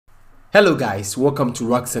Hello guys, welcome to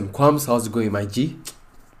Rocks and Quams. How's it going, my G?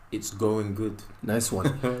 It's going good. Nice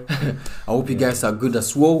one. I hope you guys are good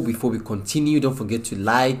as well. Before we continue, don't forget to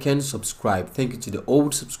like and subscribe. Thank you to the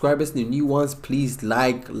old subscribers, the new ones. Please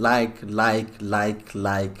like. Lord.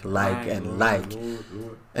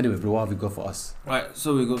 Anyway, bro, what have you got for us? Right,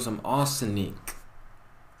 so we got some Arsenik.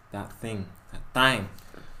 That thing.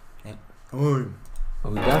 Yeah. Oh,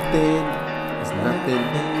 nothing. It's nothing.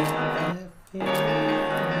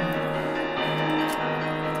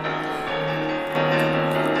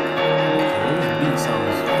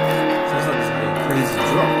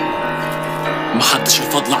 محدش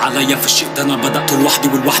الفضل عليا في الشيء ده، انا بدأت لوحدي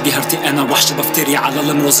ولوحدي هرتقي، انا وحش بفتري على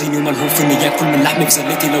المرازيني وملهوم في اني اكل من لحمي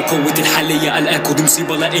بذلتي. لو قوتي الحاليه قلقاكوا دي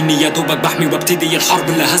مصيبه، لاني يا دوبك بحمي وابتدي الحرب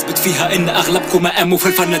اللي هثبت فيها ان اغلبكم مقاموا في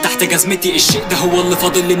الفن تحت جزمتي. الشيء ده هو اللي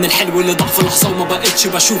فاضل لي من الحلو اللي ضعف لحظه وما بقتش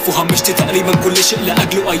بشوفه. همشت تقريبا كل شيء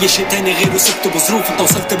لاجله، اي شيء تاني غيره سبته بظروف. انت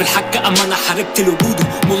وصلت بالحق اما انا حاربت لوجوده.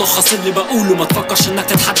 ملخص اللي بقوله ما تفكرش انك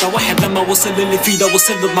تتحدى واحد لما وصل اللي فيه ده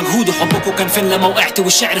وصل له بمجهوده. حبكم كان فين لما وقعت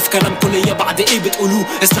والشعر في كلامكم ليا بعد ايه بتقولوه؟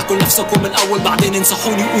 اسلكوا لنفسكم من اول بعدين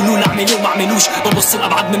انصحوني قولوا لي اعمل ايه وما اعملوش. ببص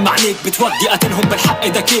الابعد من معنيك بتودي قاتلهم بالحق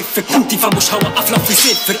ده كيف في كتابتي، فمش هوقف لك في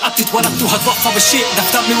سيف في رقبتي اتولدت وهتوفى بالشيء ده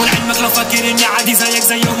في دمي. ولعلمك لو فاكر اني عادي زيك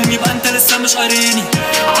زيهم يبقى انت لسه مش قاريني.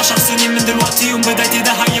 10 سنين من دلوقتي يوم بدايتي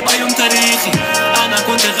ده هيبقى يوم تاريخي. انا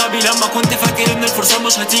كنت غبي لما كنت فاكر ان الفرصه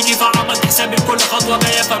مش هتيجي، فعملت حسابي بكل خطوه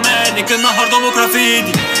جايه فمالك النهارده بكره في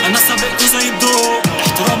ايدي. انا سابقكوا زي الضوء،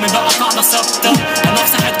 احترامي بقى قاعده ثابته. انا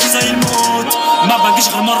في ساحتكوا زي الموت ما بجيش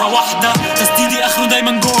غير مره واحده، تسديدي اخره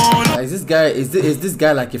دايما جول. Is this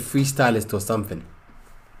guy like a freestylist or something?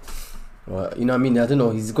 Well, you know what I mean? I don't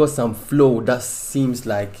know. He's got some flow that seems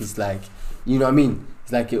like it's like, you know what I mean?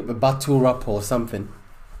 It's like a battle rapper or something.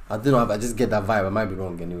 I don't know. I just get that vibe. I might be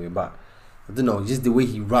wrong anyway, but I don't know. Just the way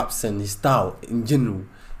he raps and his style in general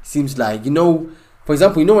seems like, you know. For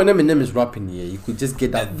example, you know when Eminem is rapping here, you could just get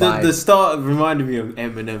that vibe. The start reminded me of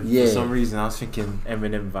Eminem. Yeah. For some reason, I was thinking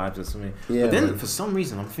Eminem vibes or something. Yeah, but then man. for some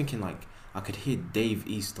reason, I'm thinking like I could hear Dave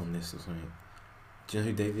East on this or something. Do you know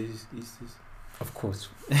who Dave East is? Of course.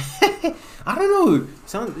 I don't know.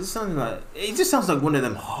 It sounds like it just sounds like one of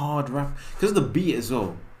them hard rap because of the beat as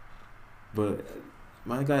well. But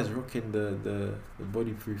my guy's rocking the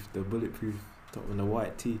bodyproof, the bulletproof top and the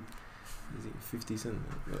white tee. Is it 50 Cent?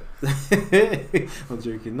 I'm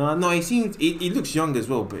joking. No. He seems he looks young as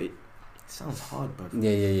well, but it sounds hard, bro.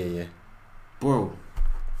 Yeah. Bro.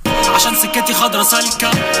 عشان سكتي خضرا سالكة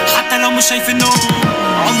حتى لو مش شايف النور،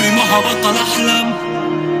 عمري ما هبطل احلم.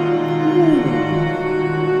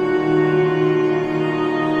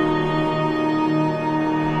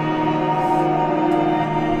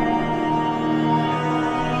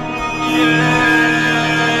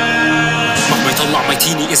 طلع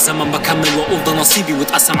ميتيني الزمن بكمل واقول ده نصيبي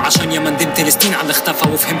واتقسم عشان ياما ندمت لسنين على اللي اختفى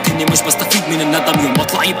وفهمت اني مش بستفيد من الندم. يوم ما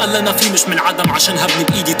اطلع يبقى اللي انا فيه مش من عدم، عشان هبني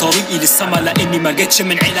بايدي طريقي للسما لاني ما جيتش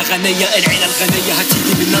من عيله غنيه. العيله الغنيه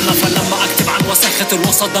هتيجي مننا، فلما اكتب عن وساخه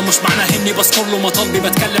الوسط ده مش معناه اني بذكر له مطالبي،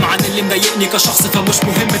 بتكلم عن اللي مضايقني كشخص. فمش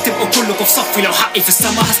مهم تبقوا كلكم في صفي، لو حقي في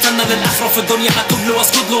السما هستنى للاخره في الدنيا هتوب له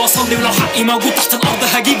واسجد له واصلي، ولو حقي موجود تحت الارض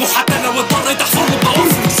هجيبه حتى لو اضطريت احفر له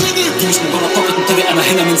بضوافري. دي مش مجرد طاقه مبتدئ، انا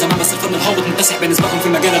هنا من زمان بس الفن الهابط متسع بالنسبه لهم في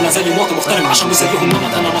المجال. انا زي مواطن مغترب عشان مش زيهم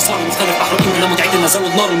نمط، انا مساري مختلف بحرقين انا متعد ان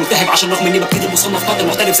ازود نار الملتهب، عشان رغم اني ببتدي مصنف قادر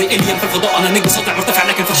محترف زي الين في الفضاء. انا نجم ساطع مرتفع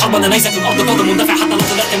لكن في الحرب انا نيزك الارض قادر مندفع، حتى لو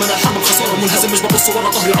طلعت من الحرب بخساره منهزم مش ببص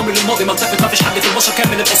ورا ظهري. عمري للماضي ما التفت، ما فيش حد في البشر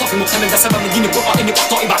كامل ابقى صافي مكتمل، ده سبب مديني بجرأه اني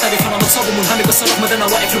باخطائي بعترف. انا متصاب ومنهمك بس رغم ده انا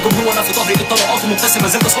واقف للجمهور وانا في ظهري الطلقات مبتسمه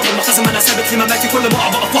زي التصوير الملتزم. انا ثابت لمماتي كل ما اقع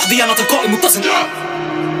بقف وحدي، انا تلقائي متزن.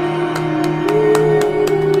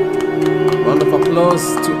 Round of applause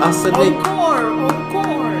to Arsenik.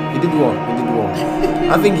 Encore. He did well.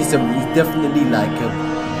 I think he's definitely like a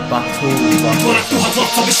battle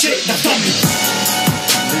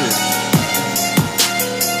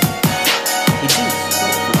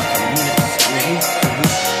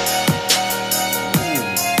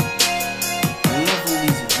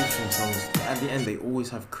At the end, they always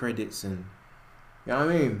have credits and you know what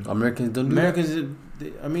I mean. Americans don't do Americans,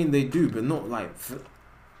 I mean, they do, but not like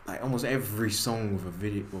almost every song with a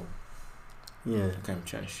video. Well, yeah. Okay, I'm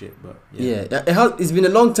chatting shit, but yeah. It's been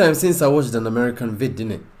a long time since I watched an American vid,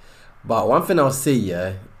 didn't it? But one thing I'll say,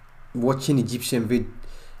 watching Egyptian vid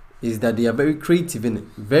is that they are very creative, innit?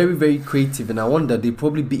 Very creative, and I wonder they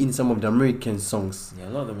probably be in some of the American songs. Yeah,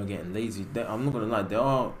 a lot of them are getting lazy. I'm not gonna lie, there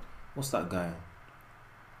are. What's that guy?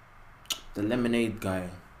 The Lemonade guy.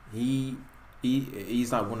 He's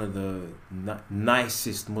like one of the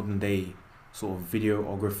nicest modern day sort of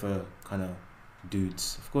videographer kind of dudes.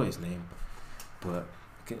 I forgot his name, but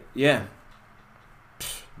yeah,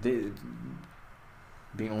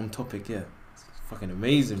 being on topic, yeah, it's fucking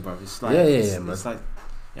amazing, bro. It's like man. it's like,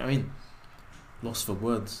 you know what I mean, lost for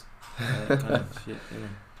words, kind of shit, you know.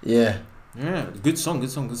 Yeah. Yeah, good song.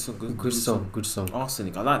 Good song.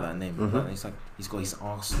 Arsenik, I like that name. Mhm. Like, it's like he's got his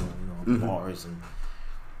arsenal, you know, Mhm. bars and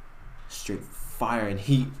straight fire and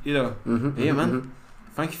heat, you know. Mhm, But yeah, man. mhm.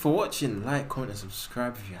 Thank you for watching. Like, comment, and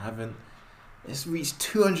subscribe if you haven't. Let's reach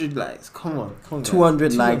 200 likes. Come on, guys.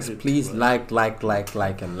 200 likes, 200, please. bro. Like,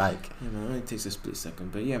 and like. Yeah, man. It only takes a split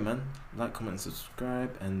second, but yeah, man. Like, comment, and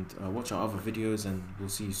subscribe, and watch our other videos. And we'll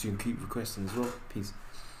see you soon. Keep requesting as well. Peace.